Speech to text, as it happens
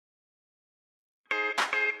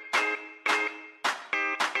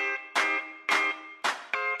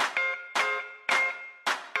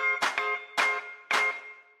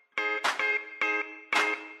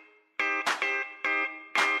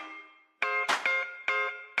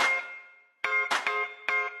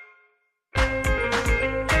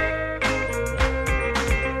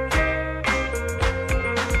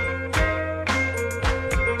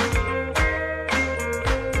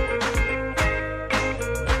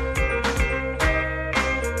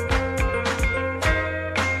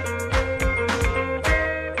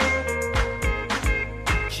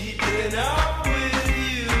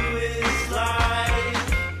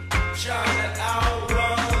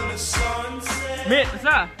Mate, what's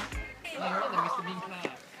up?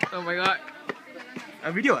 Oh my god.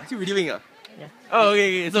 A video? Are you videoing? Yeah. Oh,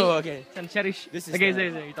 okay. So, okay. Some cherish. This is okay,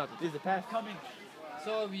 the- you talk. This is the path. Coming.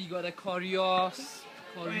 So we got the choreos.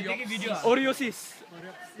 Take a video. Oreosis.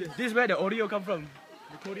 This is where the Oreo come from.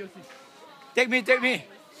 The choreosis. Take me. Video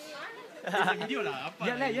lah.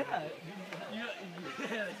 Yeah.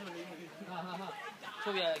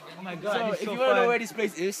 So we are. Oh my god. So if you want to know where this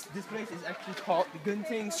place is actually called the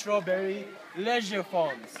Genting Strawberry Leisure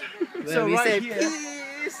Farms. So we right say here.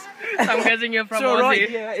 I'm guessing you're from So Aussie. right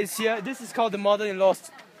here is here. This is called the mother-in-law's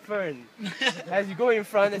fern. As you go in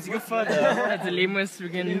front, as you go further. That's the lamest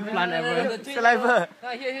freaking plant ever. Saliva.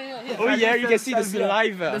 Here. Oh yeah, you can see the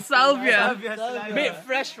saliva. The salvia. Made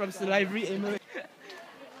fresh from salivary emulsion.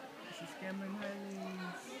 This is Cameron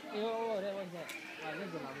Highlands. Oh, that one's that.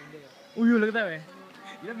 That's the lavender. Oh, you look at that way.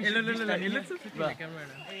 Hey, look. It looks so freaking like Cameron.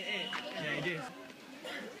 Yeah, it is.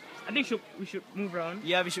 I think we should move around.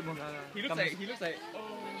 Yeah, we should move. He looks like. Oh,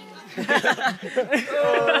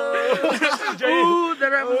 Ooh, the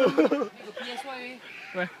rap. PSY.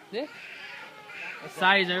 Where? There?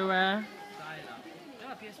 Size everywhere.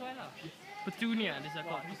 Yeah, PSY lah. Petunia, this is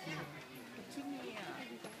called.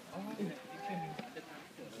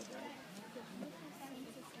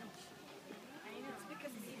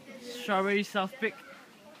 Strawberry South Pick.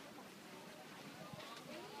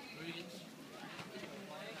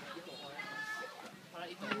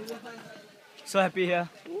 So happy here.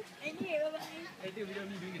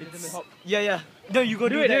 Yeah. No, you go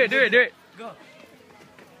Do it. Go.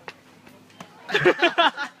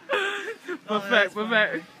 Perfect.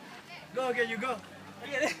 Go, okay, you go.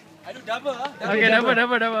 I do double, huh? Okay,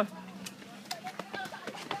 double.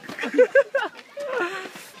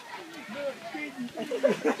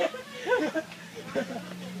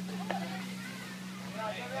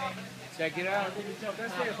 Check it out.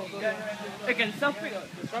 Hey, can South Pick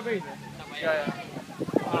the strawberries? Yeah.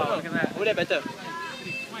 Oh, look at that. Would that better?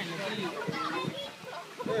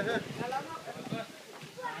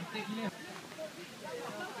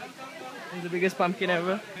 It's the biggest pumpkin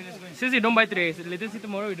ever. Since you don't buy today, so later see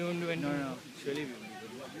tomorrow we don't do anything. No. Surely we will.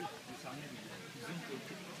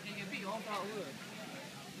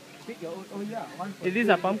 Oh yeah. These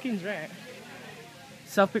are pumpkins, right?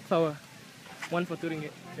 South Pick flower. One for $2.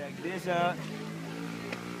 Check this out.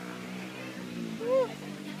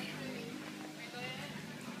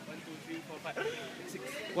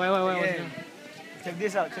 Why? What's going on? Check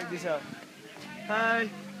this out. Hi.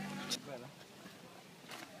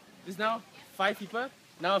 This now 5 people.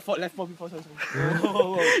 Now left 4 people.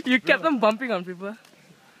 You kept them bumping on people.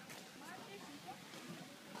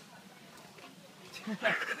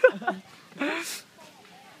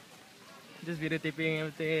 Just videotaping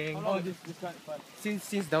everything. Oh, this one.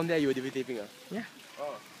 Since down there you were videotaping, Yeah.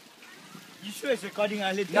 Oh. You sure it's recording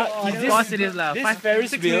a little? Of course it is lah. This 5, Ferris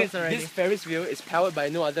 6 wheel. minutes already. This Ferris wheel is powered by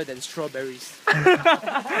no other than strawberries. You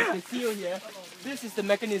can see over here. This is the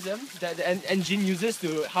mechanism that the engine uses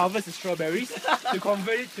to harvest the strawberries to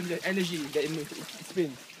convert it to the energy that it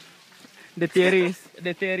spins. The theories.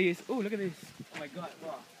 Oh, look at this. Oh my god!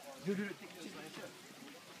 Wow. Dude, take my shirt.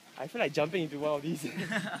 I feel like jumping into one of these.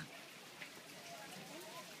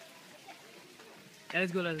 Yeah,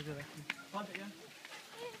 let's go.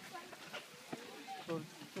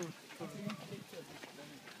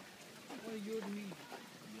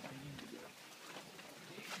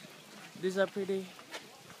 These are pretty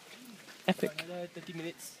epic. Another 30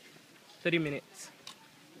 minutes. 30 minutes.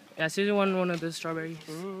 Yeah, seriously one of the strawberries.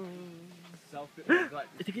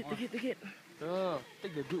 Take it. Oh,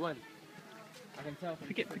 take the good one. I can tell.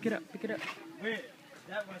 Pick it up. Wait,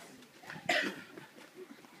 that was.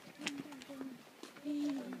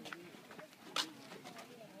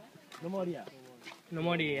 No more, yeah. No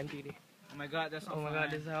more the empty. Oh my god, that's. Oh my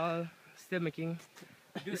god, this is all still making.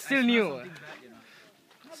 Dude, It's still I smell new. something bad, you know.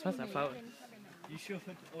 Smells like flowers. You sure?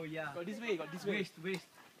 Oh yeah. Got this way. Waste.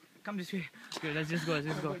 Come this way. Okay, let's just go. Any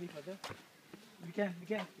further? We can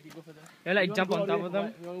go further. Yeah, like You jump wanna on go top of there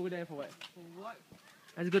them. for what? You want to go there for what?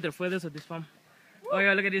 Let's go to the furthest of this farm. Oh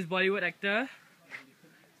yeah, look at this Bollywood actor.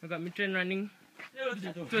 We got Mitran running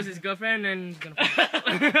towards his girlfriend and he's gonna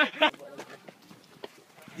fall.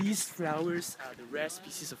 These flowers are the rare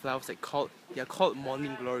species of flowers they are called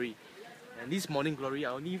morning glory, and these morning glory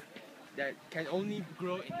are that can only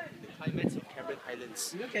grow in the climates of Cameron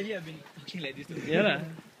Highlands. Look at you, have been talking like this. Yeah lah.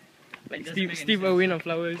 Like doesn't make any Steve sense. Irwin of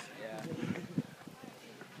flowers. Yeah.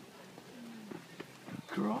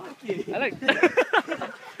 Crikey! I like.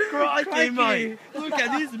 Crikey, mate! Look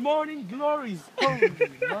at these morning glories! Holy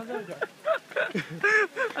mother God.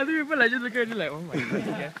 I think people like just look at it like, oh my god.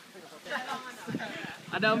 Okay.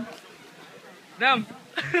 Adam, Adam.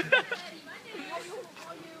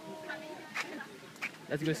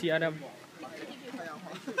 Let's go see Adam.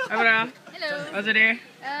 Hi, brother. Hello. How's it there?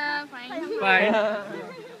 Fine. Fine.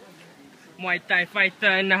 Muay Thai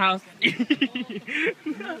fighter in the house.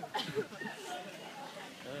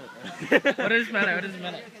 What does it smell like? What does it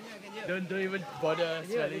smell like? Don't even bother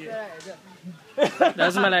smelling it.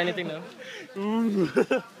 Doesn't smell like anything though.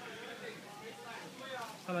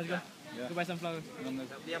 Come, let's go. Go buy some flowers.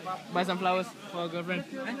 Buy some flowers for a girlfriend.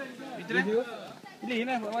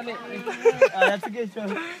 That's a good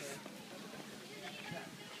show.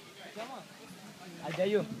 I dare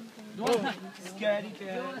you. Scary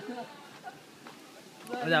cat.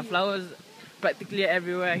 There are flowers practically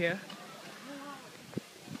everywhere here.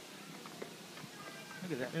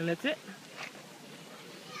 Look at that. And that's it.